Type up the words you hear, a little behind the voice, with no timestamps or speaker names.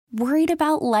Worried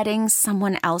about letting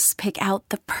someone else pick out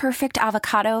the perfect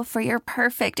avocado for your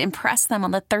perfect impress them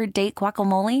on the third date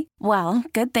guacamole? Well,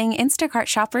 good thing Instacart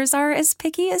shoppers are as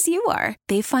picky as you are.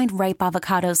 They find ripe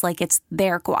avocados like it's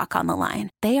their guac on the line.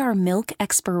 They are milk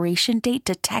expiration date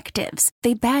detectives.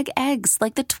 They bag eggs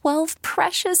like the 12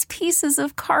 precious pieces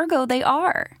of cargo they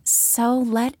are. So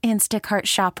let Instacart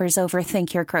shoppers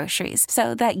overthink your groceries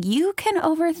so that you can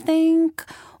overthink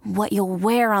what you'll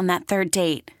wear on that third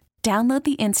date. Download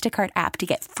the Instacart app to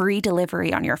get free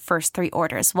delivery on your first 3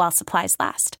 orders while supplies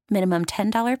last. Minimum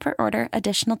 $10 per order.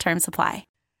 Additional terms apply.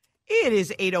 It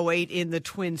is 8:08 in the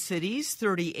Twin Cities,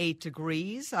 38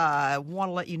 degrees. I want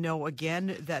to let you know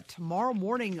again that tomorrow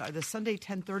morning, the Sunday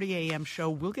 10:30 a.m. show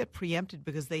will get preempted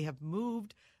because they have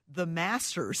moved the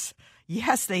Masters.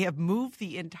 Yes, they have moved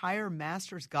the entire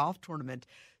Masters golf tournament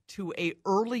to a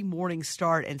early morning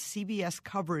start, and CBS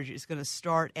coverage is going to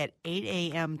start at 8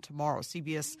 a.m. tomorrow.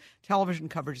 CBS television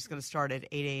coverage is going to start at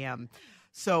 8 a.m.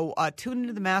 So tune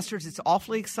into the Masters. It's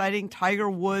awfully exciting. Tiger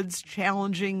Woods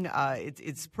challenging.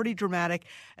 It's pretty dramatic.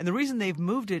 And the reason they've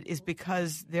moved it is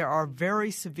because there are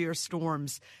very severe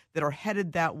storms that are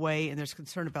headed that way, and there's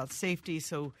concern about safety.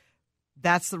 So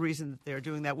that's the reason that they're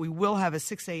doing that. We will have a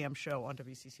 6 a.m. show on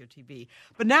WCCO TV.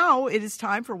 But now it is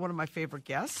time for one of my favorite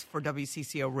guests for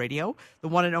WCCO Radio, the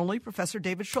one and only Professor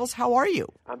David Schultz. How are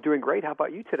you? I'm doing great. How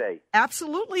about you today?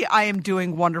 Absolutely, I am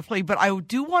doing wonderfully. But I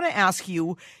do want to ask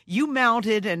you, you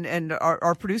mounted, and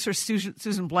our producer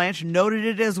Susan Blanche noted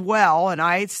it as well, and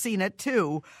I had seen it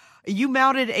too. You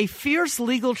mounted a fierce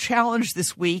legal challenge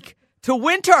this week to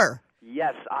Winter.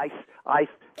 Yes, I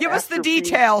Give us the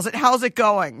details and how's it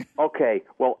going? Okay,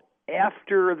 well,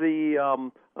 after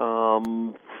the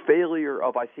failure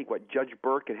of, I think, Judge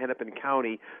Burke in Hennepin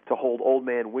County to hold Old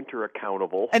Man Winter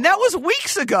accountable. And that was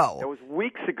weeks ago. That was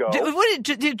weeks ago.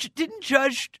 Didn't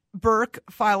Judge Burke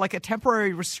file like a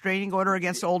temporary restraining order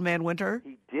against Old Man Winter?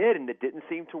 He did, and it didn't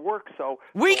seem to work. So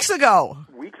Weeks ago.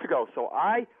 So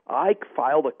I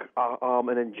filed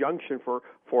an injunction for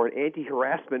an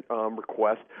anti-harassment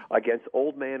request against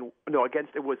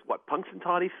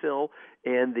Punxsutawney Phil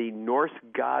and the Norse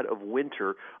god of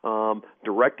winter,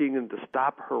 directing them to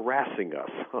stop harassing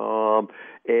us.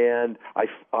 And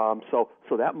so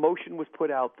that motion was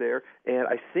put out there, and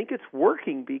I think it's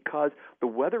working because the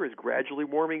weather is gradually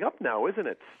warming up now, isn't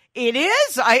it? It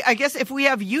is. I guess if we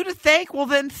have you to thank, well,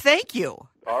 then thank you.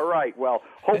 All right. Well,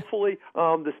 hopefully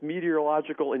this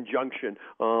meteorological injunction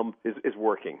is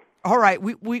working. All right.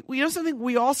 We know something.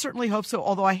 We all certainly hope so,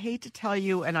 although I hate to tell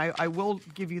you, and I will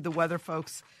give you the weather,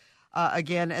 folks,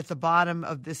 again at the bottom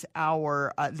of this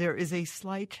hour. There is a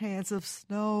slight chance of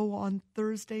snow on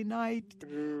Thursday night,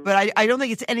 but I don't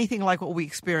think it's anything like what we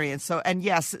experienced. So, and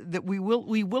yes, that we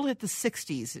will hit the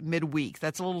 60s midweek.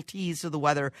 That's a little tease to the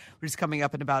weather, which is coming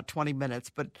up in about 20 minutes.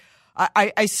 But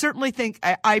I certainly think,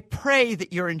 I pray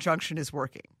that your injunction is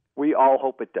working. We all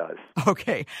hope it does.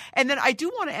 Okay. And then I do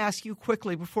want to ask you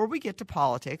quickly, before we get to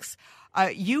politics,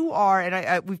 you are,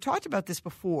 and we've talked about this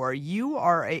before, you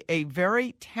are a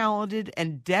very talented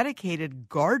and dedicated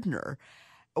gardener.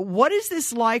 What is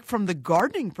this like from the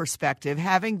gardening perspective,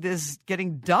 having this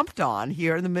getting dumped on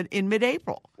here in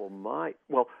mid-April?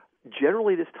 Well,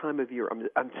 generally this time of year,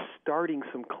 I'm starting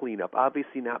some cleanup.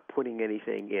 Obviously, not putting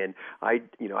anything in. I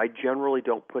generally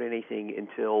don't put anything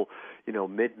until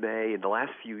mid-May. In the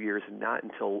last few years, not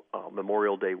until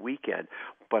Memorial Day weekend.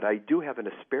 But I do have an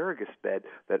asparagus bed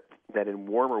that in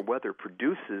warmer weather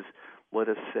produces, let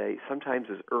us say, sometimes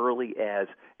as early as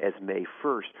May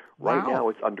 1st. Right now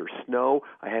it's under snow.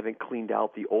 I haven't cleaned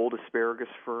out the old asparagus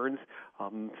ferns.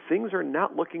 Things are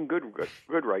not looking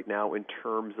good right now in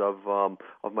terms of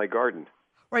my garden.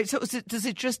 Right. So does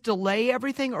it just delay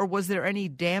everything, or was there any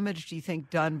damage, do you think,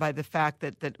 done by the fact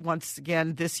that once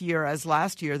again this year, as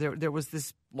last year, there was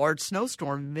this large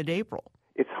snowstorm in mid-April?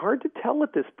 It's hard to tell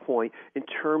at this point in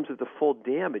terms of the full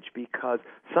damage, because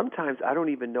sometimes I don't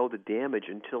even know the damage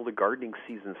until the gardening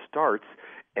season starts,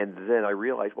 and then I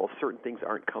realize, well, certain things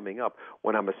aren't coming up.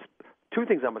 Two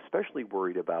things I'm especially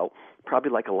worried about,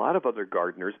 probably like a lot of other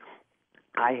gardeners,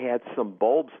 I had some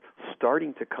bulbs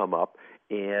starting to come up,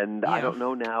 and I don't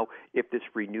know now if this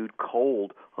renewed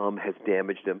cold has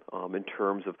damaged them in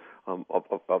terms of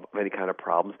any kind of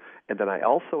problems. And then I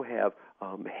also have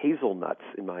hazelnuts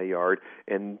in my yard,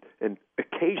 and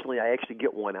occasionally I actually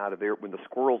get one out of there when the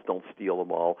squirrels don't steal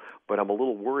them all. But I'm a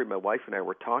little worried. My wife and I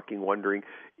were talking, wondering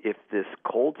if this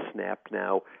cold snap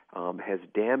now has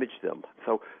damaged them.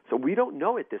 So we don't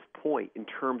know at this point in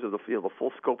terms of the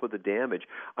full scope of the damage.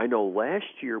 I know last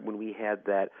year when we had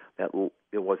that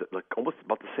was it like almost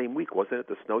about the same week, wasn't it?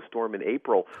 The snowstorm in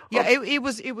April. Yeah, it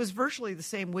was virtually the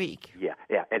same week. Yeah,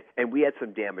 and we had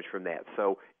some damage from that.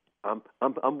 So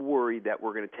I'm worried that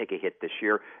we're going to take a hit this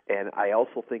year, and I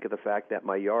also think of the fact that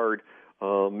my yard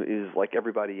is like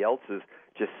everybody else's,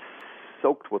 just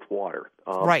soaked with water.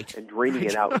 Right. And draining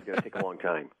it out is going to take a long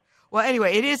time. Well,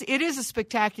 anyway, it is a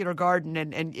spectacular garden,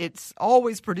 and it's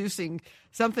always producing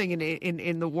something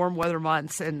in the warm weather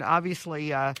months. And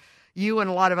obviously, you and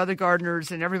a lot of other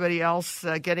gardeners and everybody else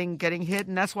getting hit,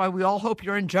 and that's why we all hope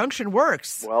your injunction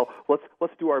works. Well,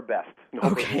 let's do our best.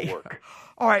 Okay. It will work.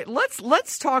 All right,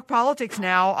 let's talk politics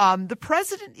now. The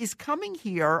president is coming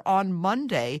here on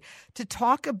Monday to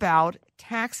talk about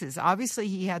taxes. Obviously,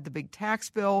 he had the big tax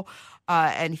bill,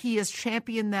 and he has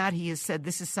championed that. He has said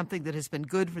this is something that has been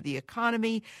good for the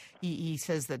economy. He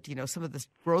says that some of the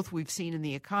growth we've seen in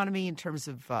the economy in terms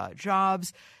of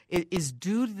jobs is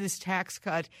due to this tax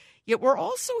cut. Yet we're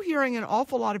also hearing an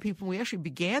awful lot of people. We actually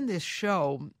began this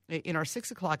show in our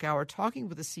 6 o'clock hour talking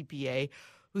with a CPA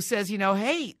who says,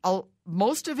 hey,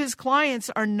 most of his clients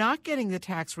are not getting the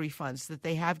tax refunds that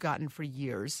they have gotten for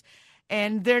years,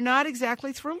 and they're not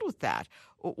exactly thrilled with that.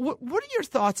 What are your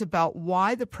thoughts about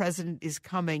why the president is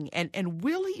coming, and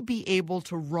will he be able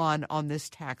to run on this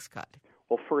tax cut?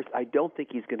 Well, first, I don't think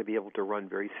he's going to be able to run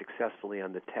very successfully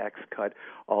on the tax cut,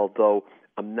 although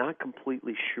I'm not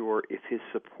completely sure if his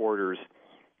supporters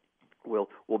will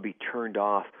be turned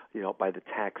off, by the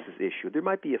taxes issue. There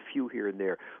might be a few here and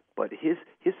there, but his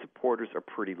supporters are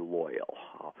pretty loyal.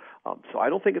 So I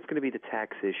don't think it's going to be the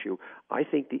tax issue. I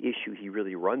think the issue he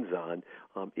really runs on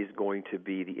is going to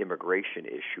be the immigration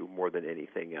issue more than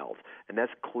anything else. And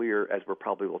that's clear, as we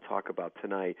probably will talk about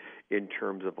tonight, in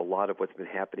terms of a lot of what's been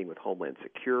happening with Homeland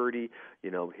Security,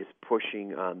 his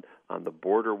pushing on the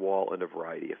border wall and a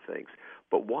variety of things.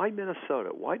 But why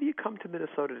Minnesota? Why do you come to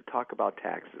Minnesota to talk about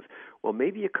taxes? Well,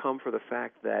 maybe you come for the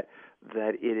fact that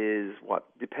it is,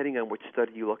 depending on which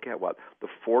study you look at, the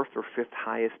fourth or fifth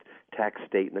highest tax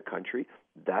state in the country.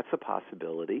 That's a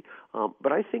possibility.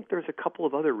 But I think there's a couple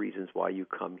of other reasons why you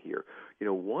come here.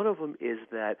 One of them is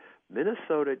that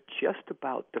Minnesota just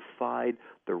about defied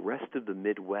the rest of the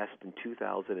Midwest in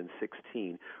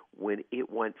 2016 when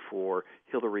it went for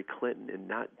Hillary Clinton and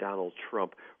not Donald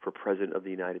Trump for President of the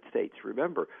United States.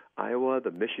 Remember, Iowa, the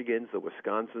Michigans, the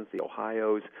Wisconsins, the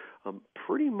Ohios,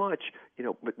 pretty much,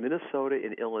 with Minnesota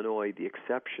and Illinois, the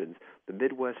exceptions, the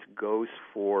Midwest goes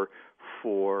for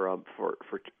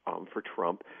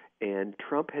Trump, and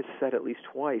Trump has said at least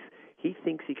twice he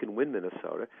thinks he can win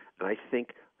Minnesota, and I think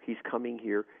he's coming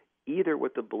here either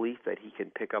with the belief that he can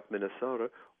pick up Minnesota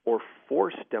or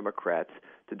force Democrats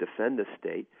to defend the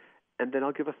state. And then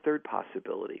I'll give a third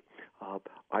possibility.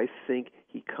 I think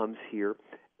he comes here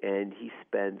and he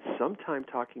spends some time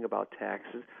talking about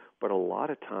taxes, but a lot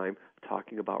of time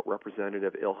talking about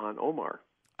Representative Ilhan Omar.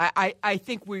 I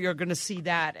think we are going to see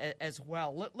that as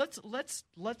well.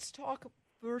 Let's talk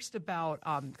first about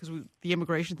because the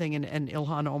immigration thing and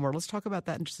Ilhan Omar. Let's talk about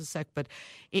that in just a sec. But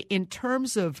in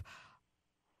terms of,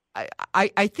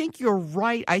 I think you're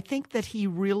right. I think that he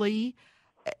really,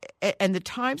 and the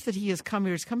times that he has come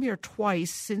here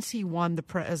twice since he won the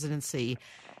presidency,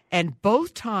 and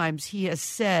both times he has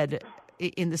said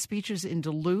in the speeches in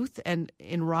Duluth and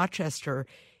in Rochester,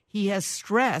 he has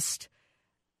stressed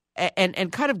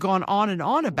and kind of gone on and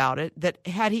on about it, that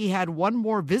had he had one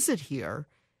more visit here,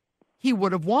 he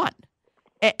would have won.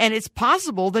 And it's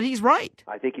possible that he's right.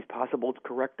 I think he's possible. It's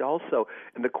correct also.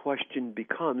 And the question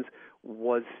becomes,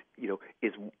 was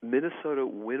Minnesota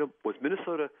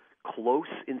close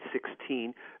in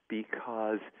 2016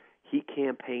 because he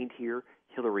campaigned here,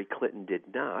 Hillary Clinton did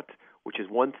not, which is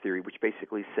one theory, which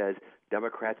basically says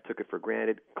Democrats took it for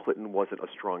granted. Clinton wasn't a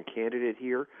strong candidate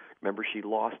here. Remember, she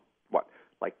lost,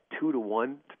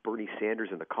 2-1 to Bernie Sanders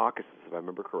in the caucuses, if I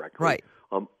remember correctly. Right.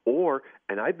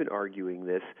 And I've been arguing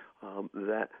this,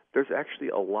 that there's actually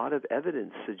a lot of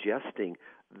evidence suggesting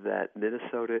that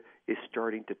Minnesota is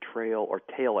starting to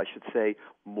tail, I should say,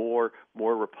 more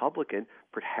Republican,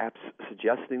 perhaps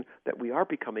suggesting that we are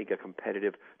becoming a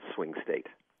competitive swing state.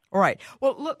 All right.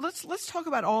 Well, let's talk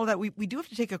about all of that. We do have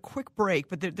to take a quick break,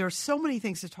 but there are so many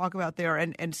things to talk about there,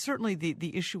 and certainly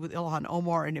the issue with Ilhan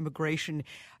Omar and immigration,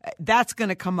 that's going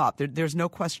to come up. There's no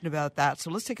question about that.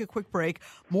 So let's take a quick break.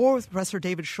 More with Professor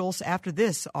David Schultz after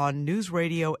this on News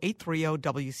Radio 830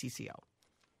 WCCO.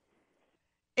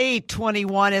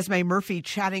 8:21, Esme Murphy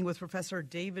chatting with Professor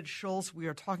David Schultz. We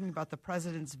are talking about the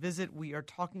president's visit. We are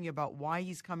talking about why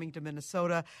he's coming to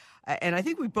Minnesota. And I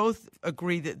think we both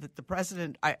agree that the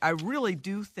president, I really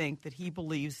do think that he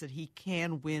believes that he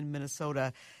can win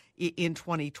Minnesota in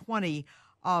 2020.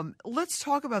 Let's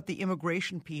talk about the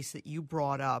immigration piece that you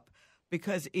brought up,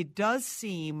 because it does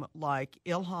seem like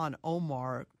Ilhan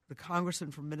Omar, the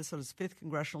congressman from Minnesota's 5th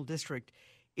Congressional District,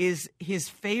 is his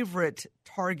favorite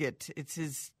target. It's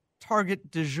his target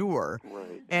du jour.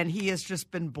 Right. And he has just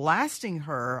been blasting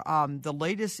her. The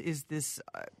latest is this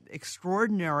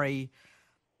extraordinary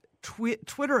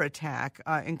Twitter attack,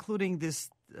 including this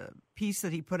piece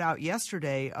that he put out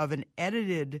yesterday of an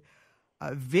edited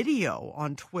video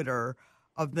on Twitter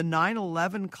of the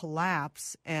 9/11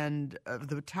 collapse and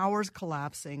the towers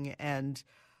collapsing, and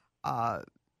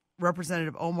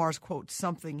Representative Omar's quote,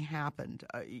 "something happened."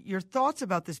 Your thoughts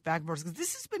about this back and forth? Because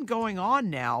this has been going on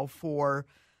now for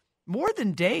more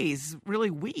than days, really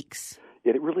weeks.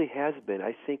 Yeah, it really has been.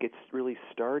 I think it's really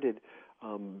started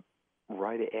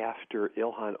right after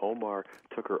Ilhan Omar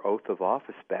took her oath of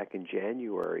office back in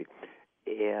January.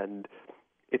 And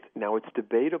it's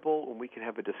debatable, and we can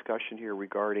have a discussion here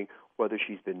regarding whether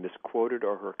she's been misquoted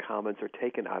or her comments are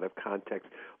taken out of context.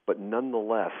 But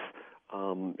nonetheless,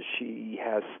 she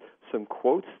has some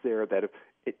quotes there that have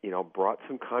brought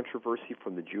some controversy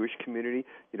from the Jewish community,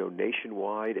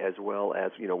 nationwide, as well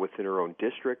as, within her own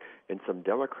district, and some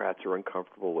Democrats are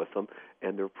uncomfortable with them,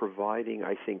 and they're providing,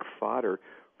 I think, fodder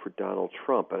for Donald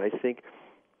Trump. And I think,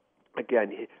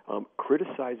 again,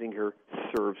 criticizing her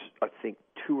serves, I think,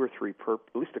 two or three, at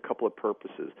least a couple of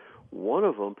purposes. One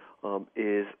of them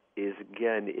is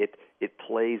again, it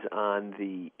plays on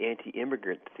the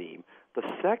anti-immigrant theme. The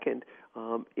second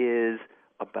is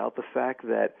about the fact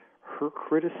that her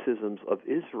criticisms of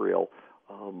Israel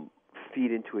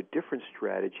feed into a different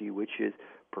strategy, which is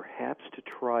perhaps to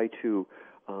try to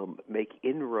make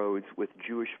inroads with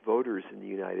Jewish voters in the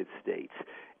United States.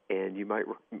 And you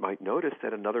might notice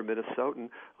that another Minnesotan,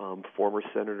 former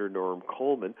Senator Norm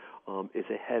Coleman, is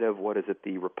ahead of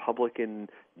the Republican,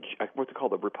 what's it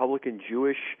called, the Republican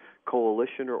Jewish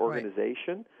Coalition or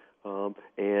Organization, right.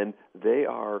 And they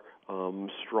are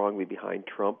strongly behind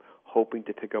Trump, hoping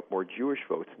to pick up more Jewish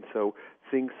votes. And so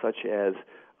things such as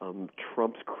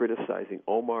Trump's criticizing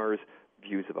Omar's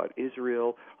views about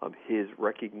Israel, his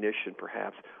recognition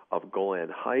perhaps of Golan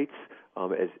Heights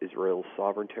as Israel's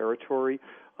sovereign territory,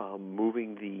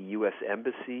 moving the U.S.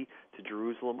 Embassy to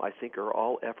Jerusalem, I think are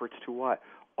all efforts to what?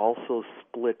 Also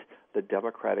split the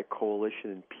Democratic coalition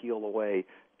and peel away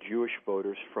Jewish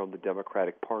voters from the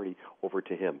Democratic Party over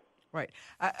to him. Right.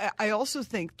 I also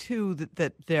think, too,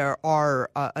 that there are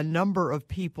a number of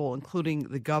people, including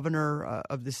the governor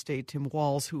of the state, Tim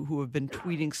Walz, who have been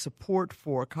tweeting support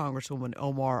for Congresswoman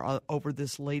Omar over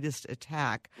this latest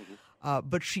attack. Mm-hmm.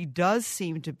 But she does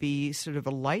seem to be sort of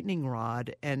a lightning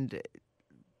rod, and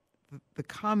the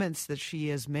comments that she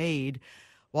has made,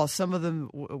 while some of them,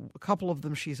 a couple of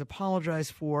them she's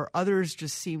apologized for, others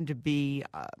just seem to be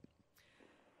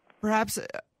perhaps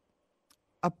a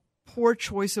poor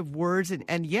choice of words.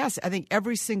 And yes, I think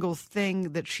every single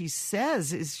thing that she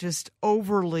says is just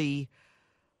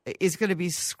is going to be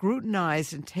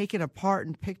scrutinized and taken apart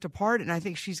and picked apart, and I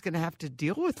think she's going to have to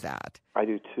deal with that. I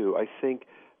do too. I think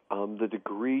the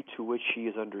degree to which she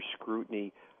is under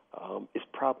scrutiny is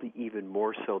probably even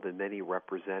more so than many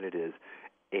representatives,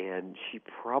 and she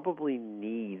probably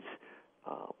needs,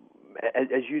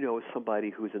 as you know, as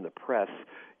somebody who's in the press,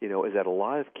 is that a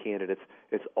lot of candidates,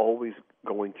 it's always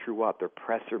going through their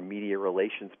press or media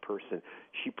relations person.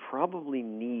 She probably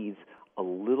needs a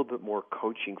little bit more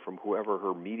coaching from whoever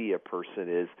her media person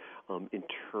is, in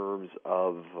terms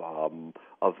of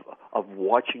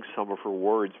watching some of her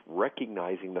words,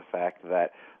 recognizing the fact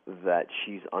that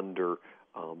she's under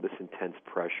this intense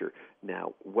pressure.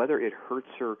 Now, whether it hurts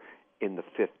her in the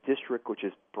 5th District, which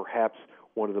is perhaps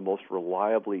one of the most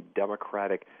reliably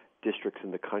Democratic districts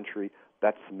in the country,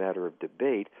 that's a matter of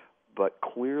debate. But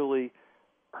clearly,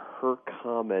 her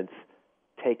comments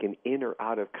taken in or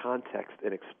out of context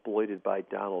and exploited by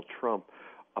Donald Trump,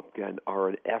 again, are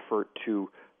an effort to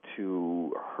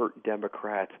hurt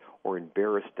Democrats or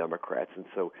embarrass Democrats. And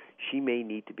so she may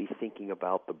need to be thinking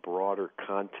about the broader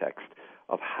context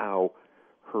of how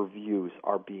her views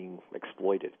are being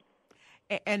exploited.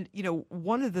 And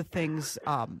one of the things,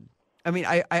 I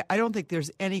don't think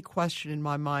there's any question in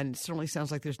my mind, it certainly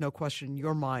sounds like there's no question in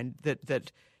your mind,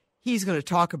 that he's going to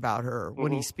talk about her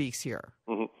when he speaks here.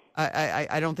 Mm-hmm.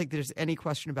 I don't think there's any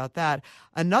question about that.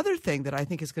 Another thing that I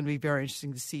think is going to be very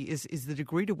interesting to see is the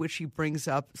degree to which he brings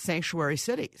up sanctuary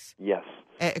cities. Yes.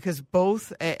 Because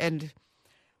both, and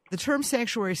the term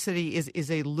sanctuary city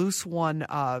is a loose one.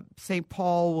 St.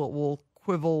 Paul will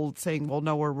quibble, saying, well,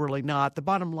 no, we're really not. The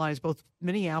bottom line is both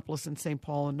Minneapolis and St.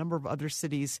 Paul and a number of other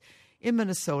cities in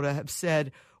Minnesota have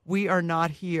said, we are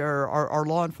not here, our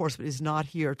law enforcement is not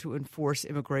here to enforce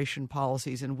immigration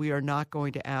policies, and we are not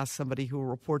going to ask somebody who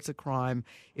reports a crime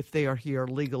if they are here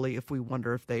legally if we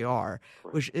wonder if they are,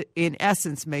 which in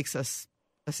essence makes us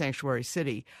a sanctuary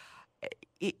city.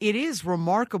 It is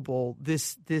remarkable,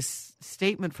 this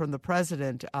statement from the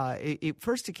president.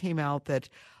 First it came out that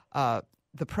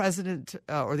the president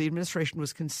or the administration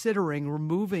was considering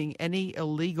removing any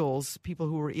illegals, people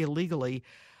who were illegally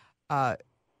and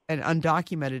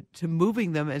undocumented, to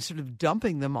moving them and sort of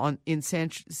dumping them in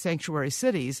sanctuary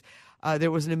cities.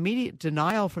 There was an immediate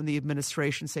denial from the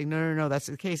administration saying, no, that's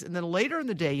the case. And then later in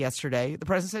the day yesterday, the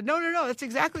president said, no, that's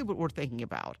exactly what we're thinking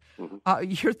about.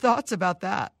 Mm-hmm. Your thoughts about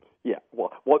that? Yeah,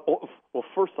 well,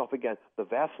 first off, again, the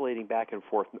vacillating back and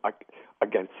forth,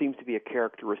 again, seems to be a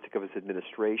characteristic of his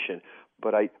administration.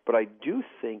 But I do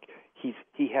think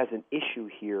he has an issue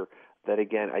here that,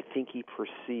 again, I think he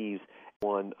perceives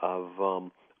one of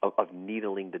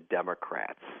needling the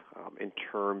Democrats in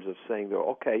terms of saying, that,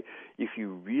 okay, if you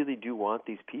really do want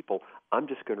these people, I'm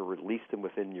just going to release them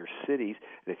within your cities,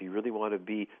 and if you really want to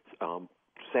be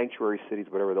sanctuary cities,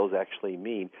 whatever those actually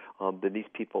mean, then these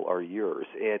people are yours.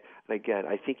 And again,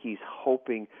 I think he's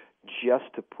hoping just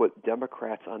to put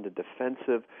Democrats on the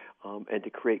defensive and to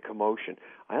create commotion.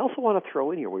 I also want to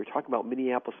throw in here, we were talking about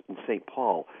Minneapolis and St.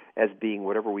 Paul as being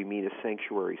whatever we mean as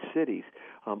sanctuary cities.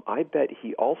 I bet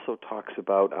he also talks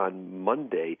about on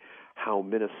Monday how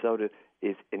Minnesota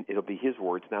is, and it'll be his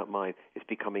words, not mine, is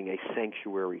becoming a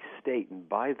sanctuary state. And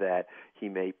by that, he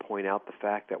may point out the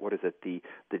fact that, the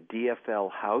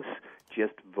DFL House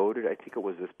just voted, I think it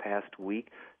was this past week,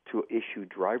 to issue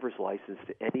driver's license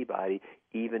to anybody,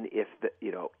 even if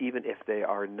they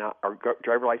are not, or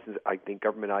driver license, I think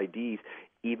government IDs,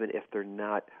 even if they're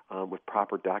not with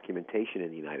proper documentation in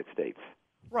the United States.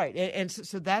 Right, and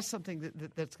so that's something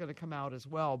that's going to come out as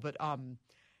well. But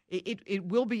it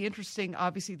will be interesting.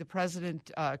 Obviously, the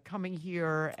president coming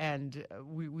here, and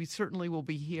we certainly will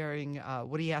be hearing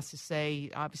what he has to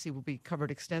say. Obviously, will be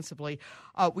covered extensively.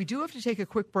 We do have to take a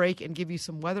quick break and give you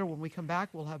some weather. When we come back,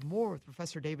 we'll have more with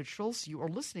Professor David Schultz. You are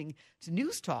listening to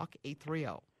News Talk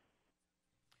 830.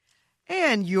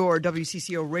 And your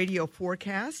WCCO radio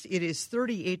forecast, it is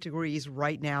 38 degrees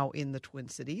right now in the Twin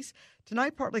Cities.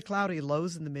 Tonight, partly cloudy,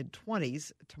 lows in the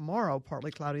mid-20s. Tomorrow,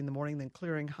 partly cloudy in the morning, then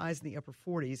clearing, highs in the upper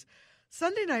 40s.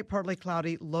 Sunday night, partly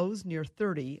cloudy, lows near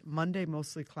 30. Monday,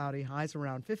 mostly cloudy, highs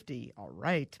around 50. All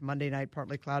right, Monday night,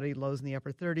 partly cloudy, lows in the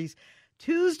upper 30s.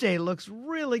 Tuesday looks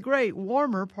really great,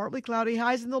 warmer, partly cloudy,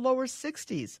 highs in the lower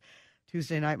 60s.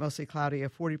 Tuesday night, mostly cloudy, a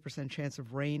 40% chance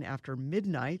of rain after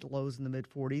midnight, lows in the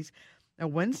mid-40s. Now,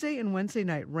 Wednesday and Wednesday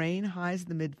night, rain, highs in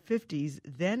the mid-50s.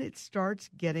 Then it starts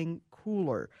getting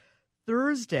cooler.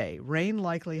 Thursday, rain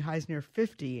likely, highs near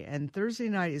 50. And Thursday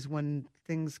night is when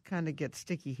things kind of get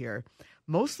sticky here.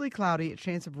 Mostly cloudy, a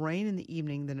chance of rain in the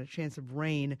evening, then a chance of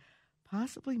rain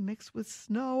possibly mixed with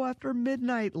snow after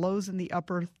midnight. Lows in the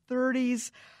upper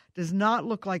 30s. Does not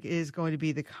look like it is going to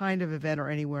be the kind of event or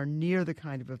anywhere near the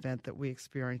kind of event that we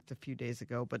experienced a few days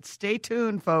ago. But stay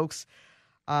tuned, folks.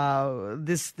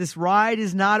 This ride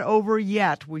is not over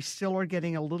yet. We still are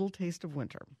getting a little taste of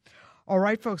winter. All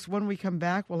right, folks, when we come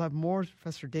back, we'll have more with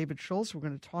Professor David Schultz. We're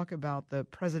going to talk about the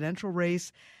presidential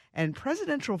race and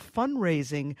presidential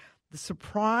fundraising, the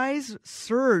surprise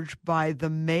surge by the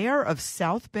mayor of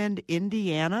South Bend,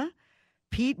 Indiana,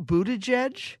 Pete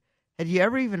Buttigieg. Had you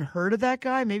ever even heard of that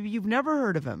guy? Maybe you've never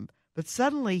heard of him. But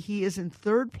suddenly he is in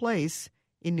third place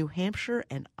in New Hampshire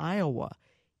and Iowa.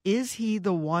 Is he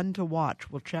the one to watch?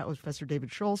 We'll chat with Professor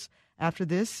David Schultz after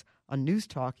this on News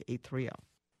Talk 830.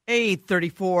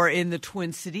 834 in the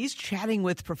Twin Cities, chatting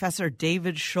with Professor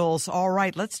David Schultz. All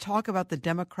right, let's talk about the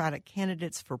Democratic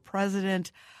candidates for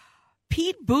president.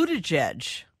 Pete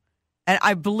Buttigieg, and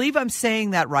I believe I'm saying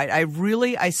that right.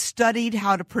 I studied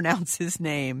how to pronounce his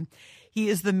name. He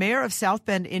is the mayor of South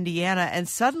Bend, Indiana, and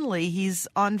suddenly he's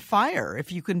on fire.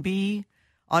 If you can be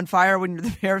on fire when you're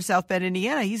the mayor of South Bend,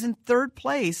 Indiana. He's in third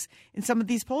place in some of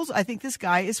these polls. I think this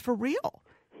guy is for real.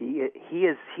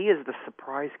 He is the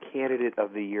surprise candidate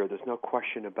of the year. There's no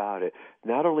question about it.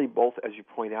 Not only both, as you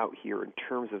point out here, in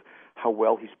terms of how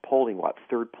well he's polling,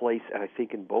 third place, and I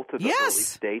think in both of the early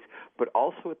states, but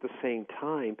also at the same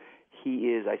time, he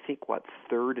is, I think,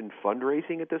 third in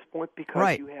fundraising at this point,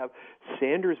 because you have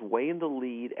Sanders way in the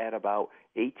lead at about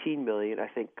 $18 million. I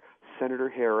think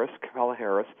Senator Kamala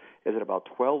Harris, is at about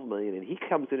 $12 million, and he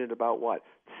comes in at about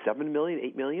 $7 million,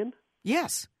 $8 million?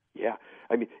 Yes. Yeah,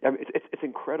 I mean, it's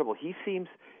incredible. He seems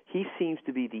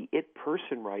to be the it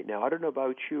person right now. I don't know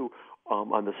about you.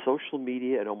 On the social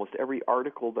media and almost every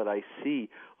article that I see,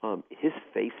 his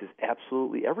face is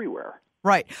absolutely everywhere.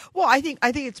 Right. Well, I think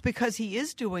it's because he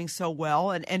is doing so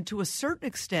well, and to a certain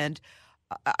extent,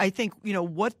 I think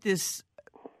what this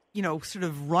sort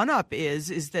of run up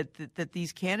is that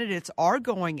these candidates are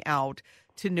going out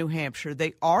to New Hampshire,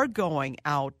 they are going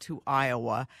out to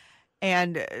Iowa,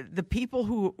 and the people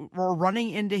who were running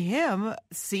into him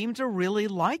seem to really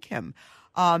like him.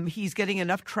 He's getting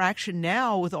enough traction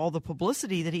now with all the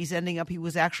publicity that he's ending up. He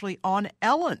was actually on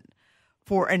Ellen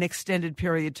for an extended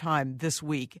period of time this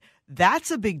week.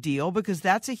 That's a big deal because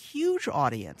that's a huge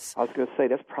audience. I was going to say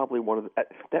that's probably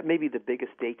that may be the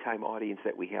biggest daytime audience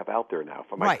that we have out there now.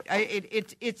 Right,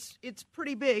 it's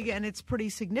pretty big and it's pretty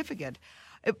significant,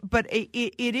 but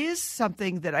it is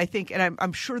something that I think, and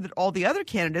I'm sure that all the other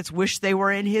candidates wish they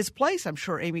were in his place. I'm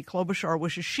sure Amy Klobuchar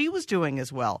wishes she was doing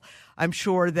as well. I'm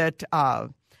sure that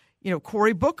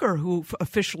Cory Booker, who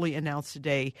officially announced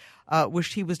today,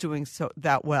 wished he was doing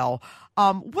that well.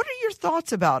 What are your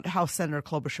thoughts about how Senator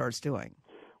Klobuchar is doing?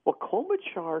 Well,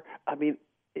 Klobuchar, I mean,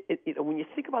 when you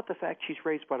think about the fact she's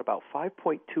raised about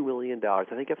 $5.2 million, I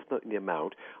think that's the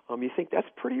amount, you think that's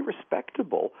pretty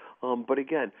respectable. But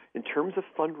again, in terms of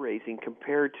fundraising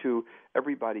compared to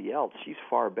everybody else, she's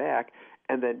far back.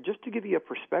 And then just to give you a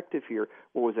perspective here,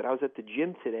 what was it? I was at the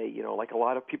gym today. Like a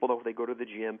lot of people know, they go to the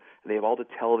gym and they have all the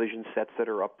television sets that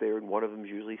are up there, and one of them is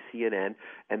usually CNN,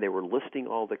 and they were listing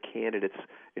all the candidates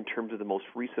in terms of the most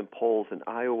recent polls in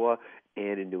Iowa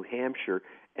and in New Hampshire,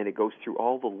 and it goes through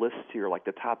all the lists here, like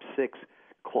the top 6.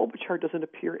 Klobuchar doesn't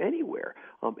appear anywhere.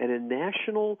 And in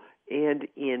national and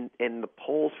in the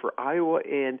polls for Iowa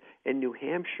and New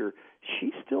Hampshire,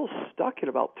 she's still stuck at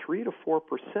about 3 to 4%,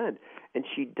 and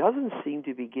she doesn't seem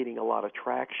to be getting a lot of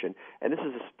traction. And this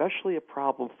is especially a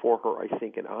problem for her, I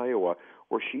think, in Iowa,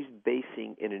 where she's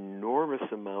basing an enormous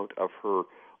amount of her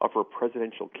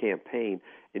presidential campaign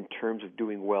in terms of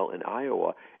doing well in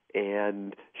Iowa.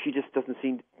 And she just doesn't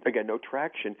seem, again, no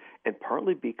traction, and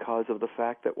partly because of the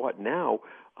fact that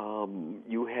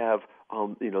you have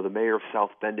the mayor of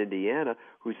South Bend, Indiana,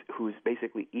 who's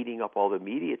basically eating up all the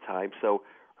media time. So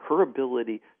her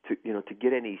ability to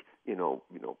get any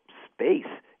space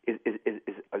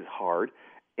is hard.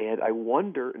 And I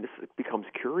wonder, and this becomes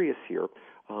curious here,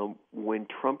 when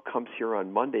Trump comes here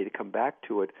on Monday to come back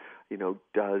to it,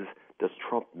 does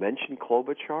Trump mention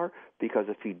Klobuchar? Because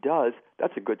if he does,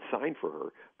 that's a good sign for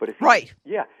her. But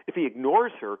if he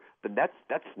ignores her, then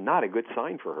that's not a good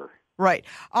sign for her. Right.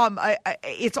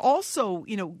 It's also,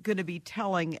 going to be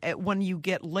telling when you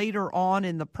get later on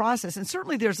in the process, and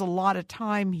certainly there's a lot of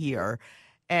time here,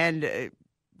 and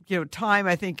time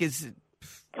I think is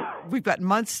we've got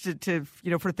months to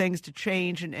for things to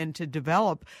change and to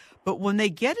develop. But when they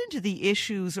get into the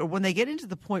issues, or when they get into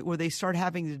the point where they start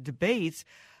having the debates,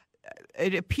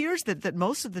 it appears that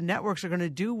most of the networks are going to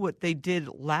do what they did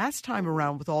last time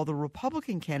around with all the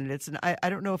Republican candidates. And I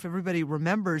don't know if everybody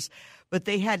remembers, but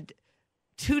they had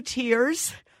 2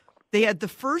 tiers. They had the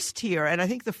first tier, and I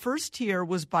think the first tier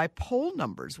was by poll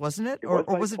numbers, wasn't it? Or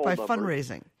was it by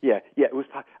fundraising? Yeah, it was.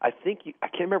 I think I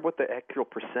can't remember what the actual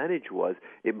percentage was.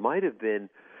 It might have been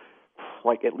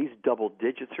like at least double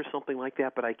digits or something like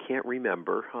that, but I can't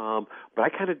remember. But I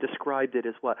kind of described it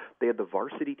as what they had: the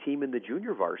varsity team and the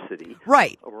junior varsity.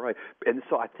 Right. Right. And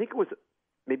so I think it was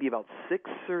maybe about 6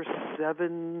 or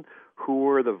 7 who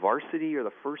were the varsity or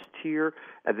the first tier,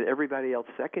 and then everybody else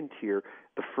second tier.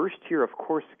 The first tier, of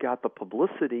course, got the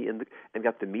publicity and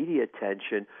got the media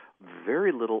attention.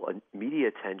 Very little media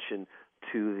attention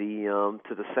to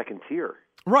the second tier.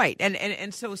 Right,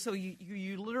 and so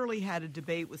you literally had a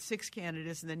debate with 6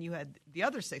 candidates, and then you had the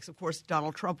other 6. Of course,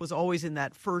 Donald Trump was always in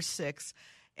that first 6,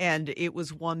 and it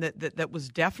was one that was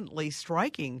definitely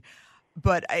striking.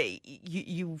 But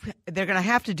they're going to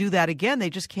have to do that again. They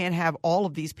just can't have all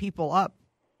of these people up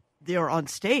there on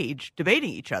stage debating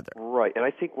each other. Right, and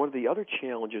I think one of the other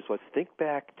challenges was, think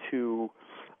back to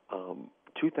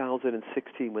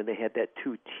 2016 when they had that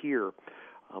 2-tier.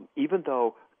 Even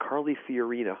though Carly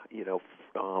Fiorina,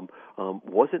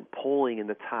 wasn't polling in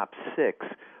the top 6,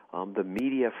 the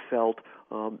media felt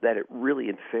that it really,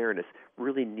 in fairness,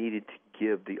 really needed to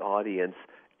give the audience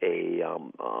a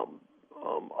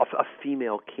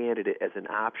female candidate as an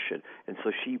option, and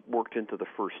so she worked into the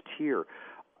first tier.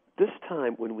 This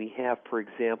time, when we have, for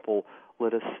example,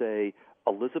 let us say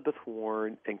Elizabeth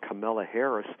Warren and Kamala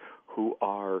Harris, who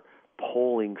are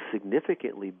polling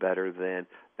significantly better than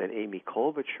Amy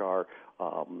Klobuchar,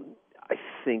 I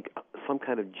think some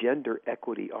kind of gender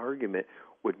equity argument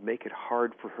would make it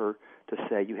hard for her to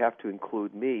say, you have to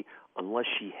include me, unless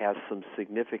she has some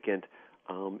significant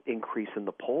increase in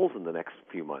the polls in the next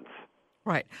few months.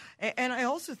 Right. And I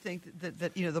also think that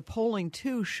the polling,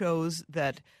 too, shows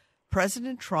that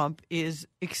President Trump is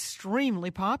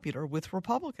extremely popular with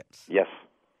Republicans. Yes.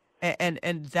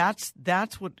 And that's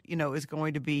what is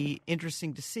going to be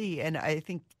interesting to see. And I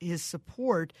think his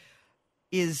support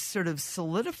is sort of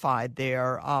solidified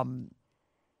there.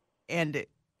 And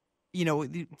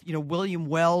William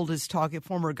Weld is talking.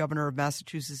 Former governor of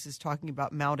Massachusetts is talking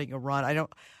about mounting a run.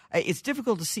 It's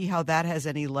difficult to see how that has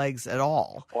any legs at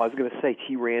all. Well, I was going to say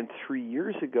he ran 3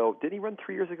 years ago. Didn't he run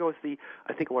 3 years ago as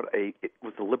it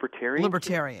was the Libertarian?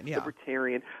 Libertarian, yeah.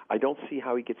 Libertarian. I don't see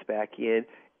how he gets back in,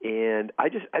 and I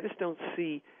just don't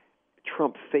see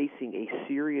Trump facing a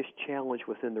serious challenge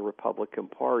within the Republican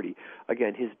Party.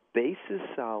 Again, his base is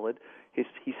solid.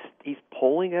 He's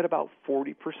polling at about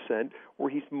 40%, where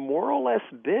he's more or less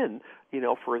been,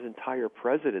 for his entire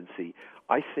presidency.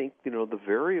 I think, the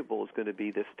variable is going to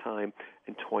be this time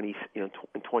in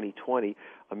 2020.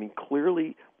 I mean,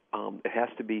 clearly, it has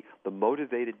to be the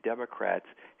motivated Democrats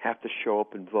have to show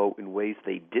up and vote in ways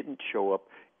they didn't show up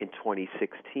in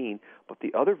 2016. But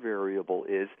the other variable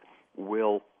is,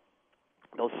 will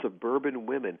those suburban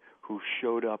women who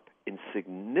showed up in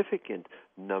significant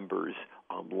numbers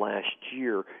last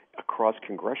year across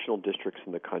congressional districts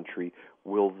in the country,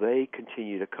 will they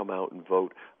continue to come out and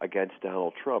vote against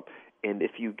Donald Trump? And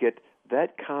if you get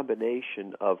that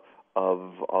combination of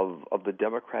the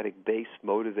Democratic base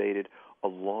motivated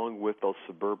along with those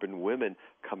suburban women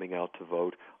coming out to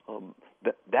vote,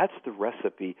 that's the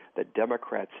recipe that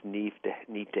Democrats need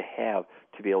to have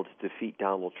to be able to defeat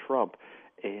Donald Trump.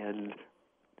 And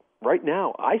right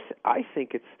now, I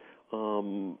think it's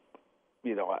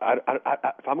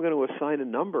if I'm going to assign a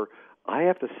number, I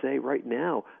have to say right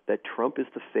now that Trump is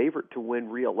the favorite to win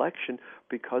re-election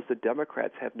because the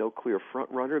Democrats have no clear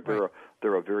front runner.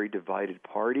 They're a very divided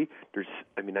party.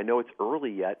 I know it's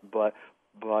early yet, but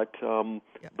even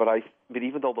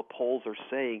though the polls are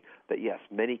saying that yes,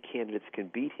 many candidates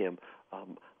can beat him,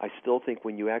 I still think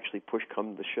when you actually push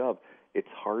come to shove,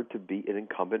 it's hard to beat an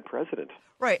incumbent president.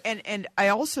 Right, and I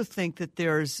also think that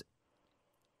there's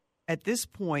at this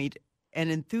point an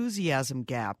enthusiasm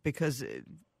gap because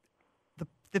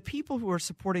the people who are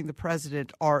supporting the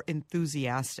president are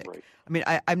enthusiastic. Right. I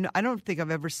mean, I don't think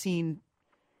I've ever seen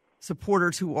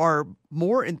supporters who are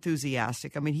more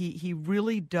enthusiastic. I mean, he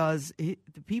really does. The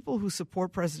people who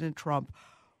support President Trump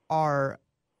are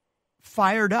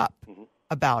fired up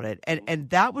about it. And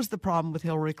that was the problem with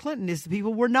Hillary Clinton, is the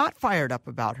people were not fired up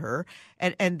about her.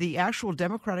 And the actual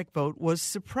Democratic vote was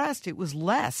suppressed. It was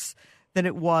less than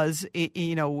it was,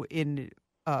 in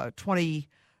 20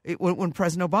 when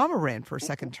President Obama ran for a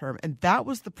second term. And that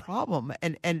was the problem.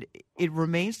 And it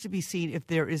remains to be seen if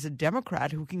there is a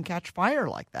Democrat who can catch fire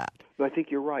like that. No, I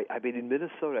think you're right. I mean, in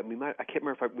Minnesota, I can't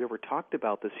remember if we ever talked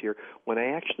about this here. When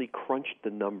I actually crunched the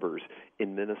numbers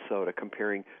in Minnesota,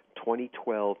 comparing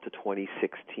 2012 to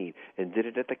 2016, and did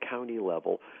it at the county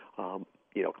level,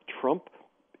 Trump,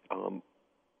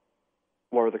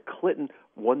 the Clinton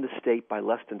won the state by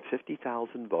less than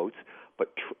 50,000 votes,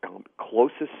 but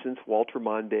closest since Walter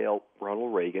Mondale,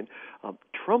 Ronald Reagan.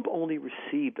 Trump only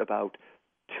received about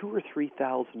 2,000 or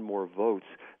 3,000 more votes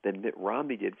than Mitt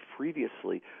Romney did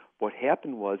previously. What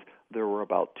happened was there were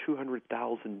about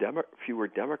 200,000 fewer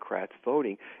Democrats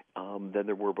voting than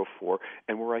there were before,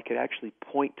 and where I could actually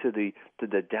point to the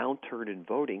downturn in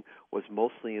voting was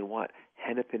mostly in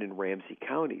Hennepin and Ramsey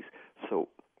counties. So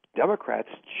Democrats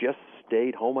just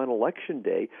stayed home on Election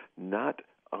Day, not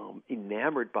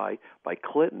enamored by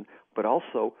Clinton, but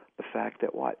also the fact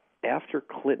that after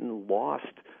Clinton lost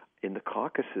in the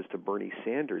caucuses to Bernie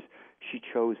Sanders, she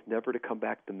chose never to come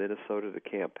back to Minnesota to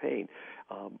campaign,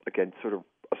 again, sort of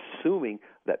assuming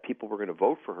that people were going to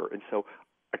vote for her. And so,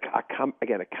 a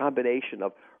combination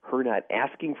of her not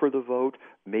asking for the vote,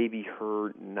 maybe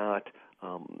her not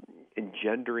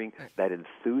engendering that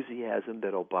enthusiasm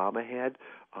that Obama had,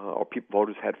 or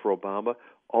voters had for Obama,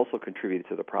 also contributed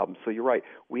to the problem. So you're right.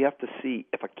 We have to see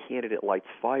if a candidate lights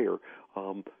fire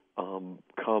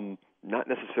come, not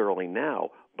necessarily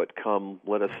now, but come,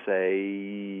 let us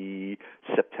say,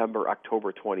 September,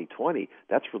 October 2020.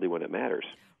 That's really when it matters.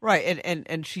 Right,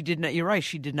 and she did not. You're right.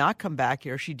 She did not come back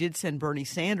here. She did send Bernie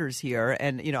Sanders here,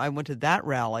 and I went to that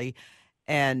rally,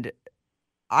 and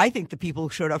I think the people who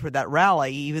showed up for that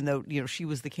rally, even though she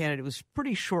was the candidate, it was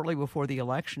pretty shortly before the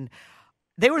election.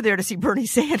 They were there to see Bernie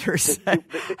Sanders.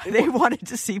 They wanted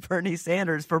to see Bernie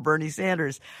Sanders for Bernie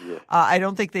Sanders. Yeah. I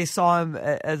don't think they saw him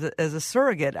as a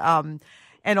surrogate.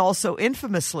 And also,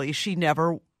 infamously, she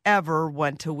never ever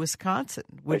went to Wisconsin,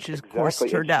 which of course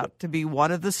turned out to be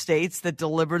one of the states that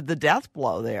delivered the death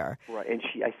blow there. Right, and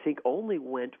she, I think, only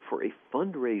went for a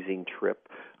fundraising trip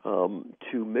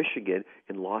to Michigan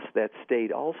and lost that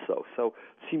state also. So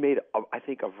she made, I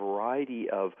think, a variety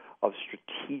of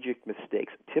strategic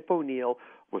mistakes. Tip O'Neill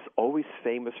was always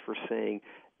famous for saying,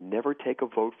 never take a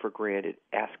vote for granted,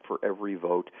 ask for every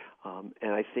vote.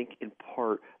 And I think in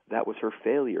part that was her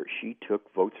failure. She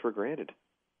took votes for granted.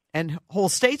 And whole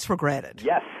states for granted.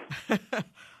 Yes.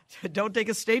 Don't take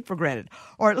a state for granted.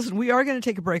 All right, listen, we are going to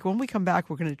take a break. When we come back,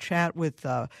 we're going to chat with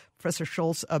Professor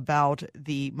Schultz about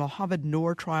the Mohammed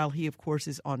Noor trial. He, of course,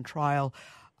 is on trial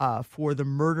for the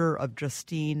murder of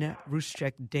Justine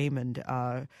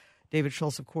Ruszczyk-Damond. David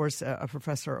Schultz, of course, a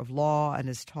professor of law and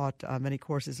has taught many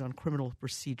courses on criminal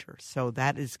procedure. So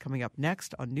that is coming up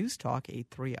next on News Talk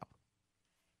 830.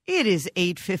 It is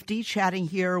 8:50, chatting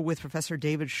here with Professor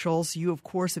David Schultz. You, of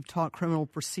course, have taught criminal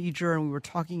procedure, and we were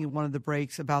talking in one of the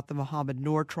breaks about the Mohammed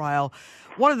Noor trial,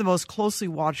 one of the most closely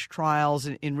watched trials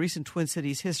in recent Twin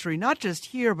Cities history, not just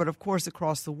here, but, of course,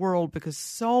 across the world, because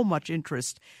so much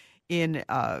interest in,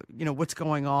 what's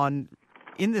going on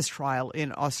in this trial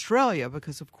in Australia,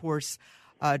 because, of course,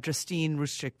 Justine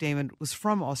Ruszczyk-Damond was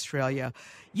from Australia.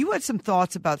 You had some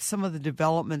thoughts about some of the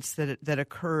developments that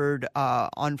occurred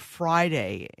on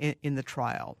Friday in the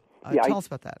trial. Tell us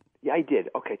about that. Yeah, I did.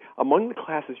 Okay. Among the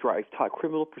classes where I taught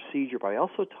criminal procedure, but I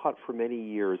also taught for many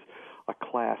years a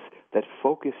class that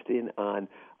focused in on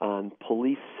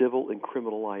police civil and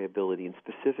criminal liability, and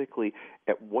specifically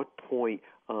at what point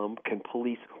can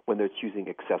police, when they're using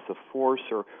excessive force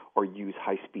or use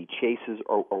high-speed chases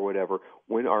or whatever,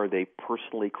 when are they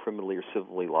personally, criminally, or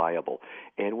civilly liable?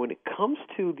 And when it comes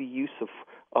to the use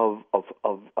of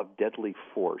deadly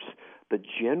force, the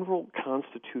general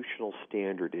constitutional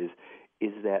standard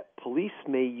is that police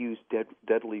may use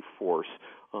deadly force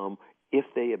if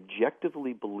they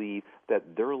objectively believe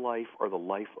that their life or the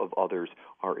life of others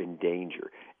are in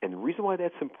danger. And the reason why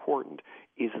that's important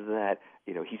is that,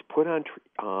 he's put on,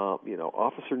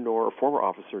 Officer Noor, former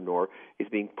Officer Noor, is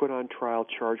being put on trial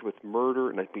charged with murder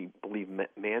and I believe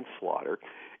manslaughter.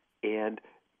 And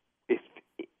if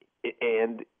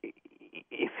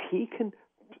he can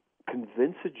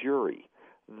convince a jury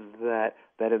that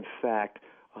in fact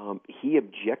he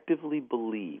objectively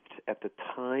believed at the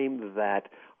time that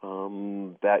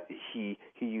he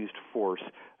used force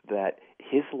that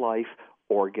his life,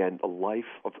 or again the life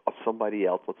of somebody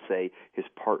else, let's say his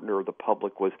partner or the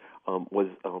public, was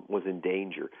in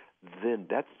danger, then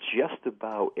that's just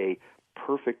about a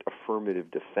perfect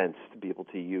affirmative defense to be able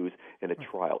to use in a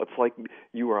trial. It's like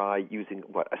you or I using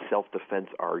a self-defense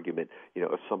argument,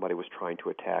 if somebody was trying to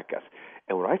attack us.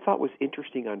 And what I thought was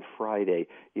interesting on Friday,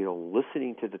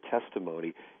 listening to the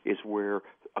testimony, is where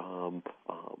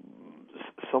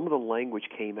some of the language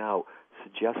came out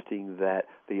suggesting that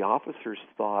the officers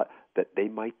thought that they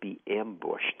might be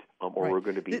ambushed or were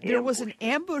going to be ambushed. There was an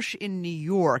ambush in New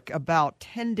York about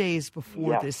 10 days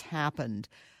before this happened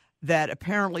that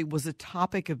apparently was a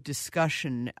topic of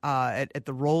discussion at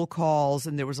the roll calls,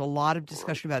 and there was a lot of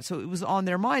discussion about it. So it was on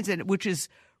their minds, and which is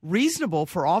reasonable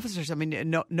for officers. I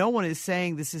mean, no one is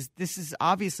saying this is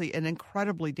obviously an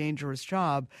incredibly dangerous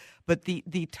job, but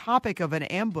the topic of an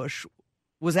ambush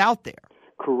was out there.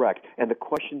 Correct. And the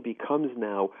question becomes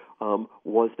now,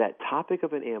 was that topic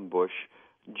of an ambush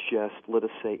just, let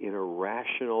us say, an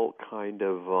irrational kind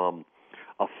of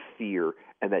a fear,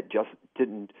 and that just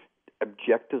didn't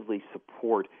objectively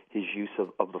support his use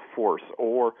of the force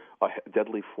or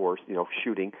deadly force,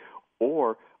 shooting,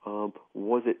 or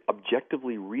was it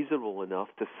objectively reasonable enough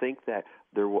to think that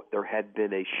there had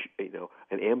been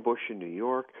an ambush in New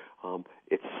York?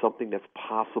 It's something that's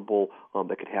possible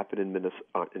that could happen in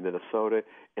Minnesota,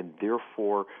 and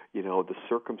therefore, the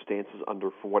circumstances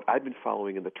from what I've been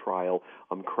following in the trial,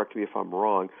 correct me if I'm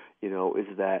wrong, is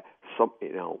that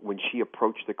when she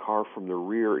approached the car from the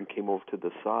rear and came over to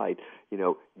the side,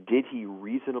 did he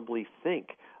reasonably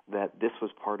think that this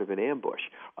was part of an ambush?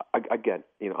 Again,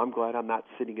 I'm glad I'm not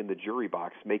sitting in the jury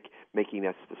box making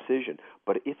that decision.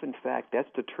 But if, in fact, that's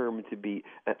determined to be,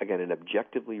 again, an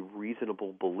objectively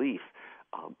reasonable belief,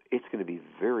 it's going to be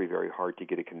very, very hard to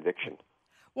get a conviction.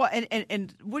 Well,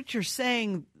 and what you're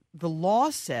saying, the law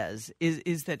says,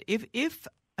 is that if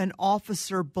an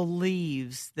officer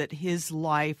believes that his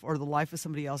life or the life of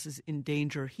somebody else is in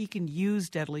danger, he can use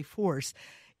deadly force.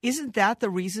 Isn't that the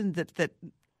reason that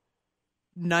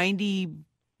 99%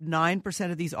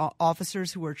 of these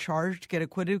officers who are charged get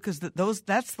acquitted? Because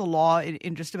that's the law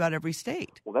in just about every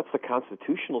state. Well, that's the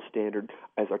constitutional standard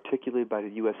as articulated by the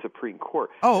U.S. Supreme Court.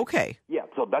 Oh, okay. Yeah,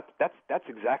 so that's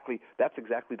exactly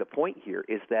the point here.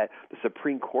 Is that the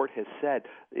Supreme Court has said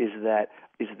that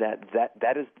is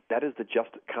the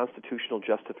constitutional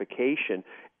justification,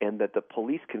 and that the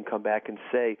police can come back and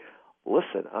say,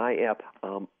 listen,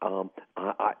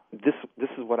 this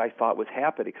is what I thought was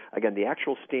happening. Again, the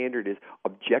actual standard is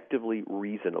objectively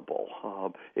reasonable.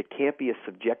 It can't be a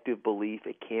subjective belief.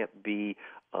 It can't be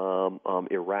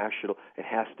irrational. It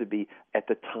has to be, at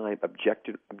the time,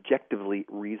 objectively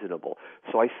reasonable.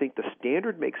 So I think the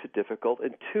standard makes it difficult.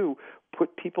 And two,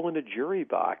 put people in a jury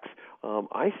box.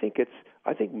 I think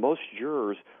most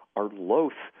jurors are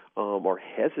loath or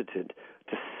hesitant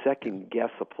to second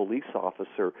guess a police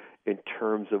officer in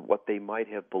terms of what they might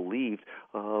have believed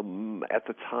at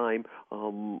the time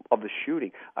of the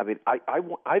shooting. I mean,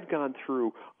 I've gone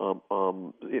through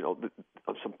some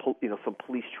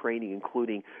police training,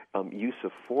 including use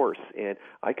of force, and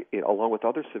along with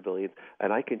other civilians.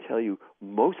 And I can tell you,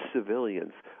 most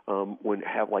civilians when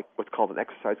have like what's called an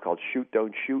exercise called shoot,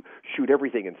 don't shoot, shoot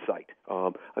everything in sight.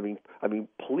 I mean,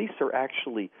 police are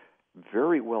actually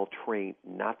very well trained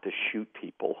not to shoot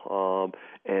people.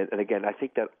 And again, I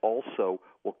think that also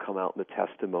will come out in the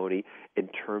testimony in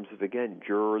terms of, again,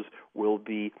 jurors will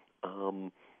be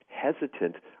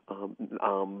hesitant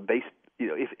based,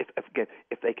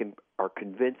 if they are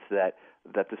convinced that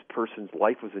this person's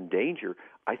life was in danger.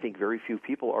 I think very few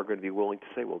people are going to be willing to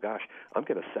say, well, gosh, I'm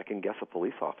going to second guess a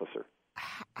police officer.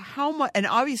 How much? And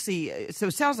obviously, so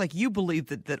it sounds like you believe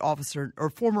that officer or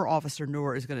former Officer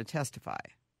Noor is going to testify.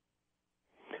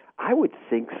 I would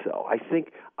think so. I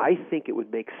think it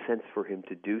would make sense for him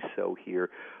to do so here,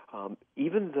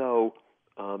 even though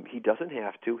he doesn't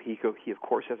have to. He of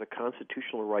course has a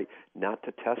constitutional right not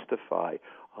to testify.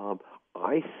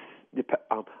 I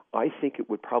think it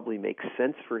would probably make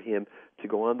sense for him to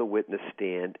go on the witness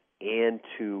stand and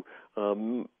to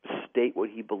state what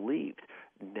he believed.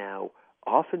 Now,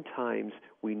 oftentimes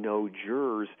we know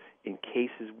jurors, in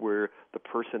cases where the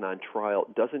person on trial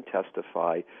doesn't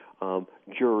testify,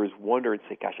 jurors wonder and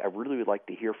say, gosh, I really would like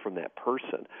to hear from that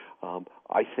person.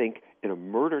 I think in a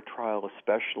murder trial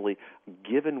especially,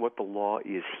 given what the law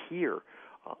is here,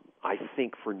 I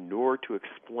think for Noor to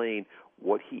explain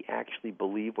what he actually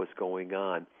believed was going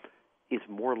on is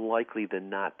more likely than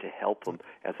not to help him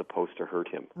as opposed to hurt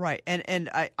him. Right. And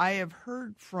I have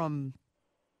heard from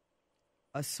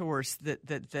a source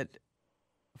that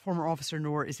former Officer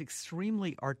Noor is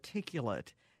extremely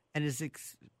articulate and is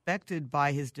expected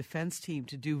by his defense team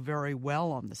to do very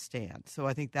well on the stand. So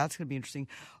I think that's going to be interesting.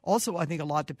 Also, I think a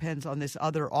lot depends on this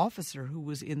other officer who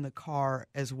was in the car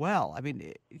as well. I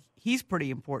mean, he's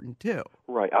pretty important too.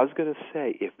 Right. I was going to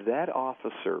say, if that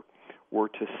officer were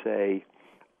to say,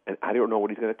 and I don't know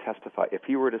what he's going to testify, if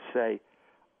he were to say,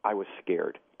 I was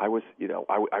scared, I was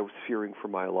fearing for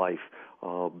my life,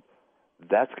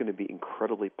 that's going to be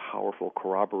incredibly powerful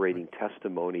corroborating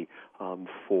testimony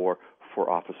for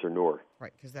Officer Noor.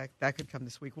 Right, because that could come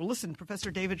this week. Well, listen,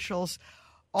 Professor David Schultz,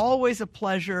 always a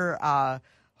pleasure.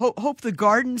 Hope the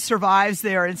garden survives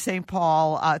there in St.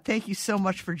 Paul. Thank you so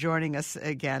much for joining us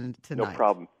again tonight. No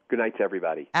problem. Good night to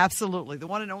everybody. Absolutely. The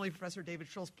one and only Professor David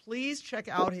Schultz. Please check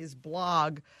out his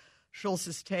blog,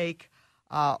 Schultz's Take.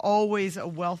 Always a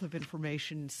wealth of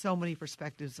information, so many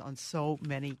perspectives on so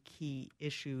many key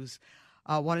issues.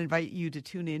 I want to invite you to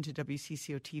tune in to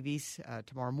WCCO TV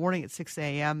tomorrow morning at 6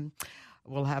 a.m.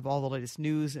 We'll have all the latest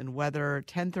news and weather.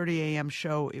 10:30 a.m.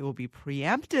 show. It will be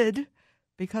preempted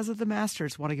because of the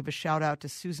Masters. Want to give a shout out to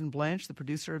Susan Blanche, the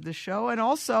producer of this show, and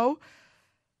also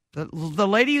the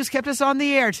lady who's kept us on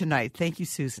the air tonight. Thank you,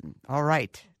 Susan. All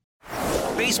right.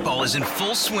 Baseball is in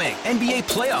full swing. NBA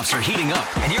playoffs are heating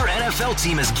up, and your NFL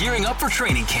team is gearing up for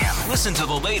training camp. Listen to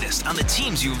the latest on the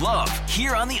teams you love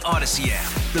here on the Odyssey app.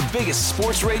 The biggest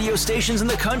sports radio stations in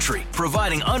the country,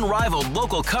 providing unrivaled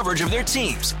local coverage of their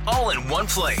teams, all in one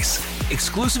place.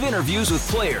 Exclusive interviews with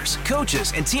players,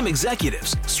 coaches, and team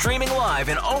executives, streaming live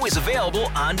and always available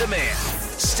on demand.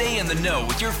 Stay in the know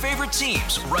with your favorite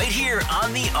teams right here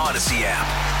on the Odyssey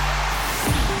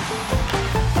app.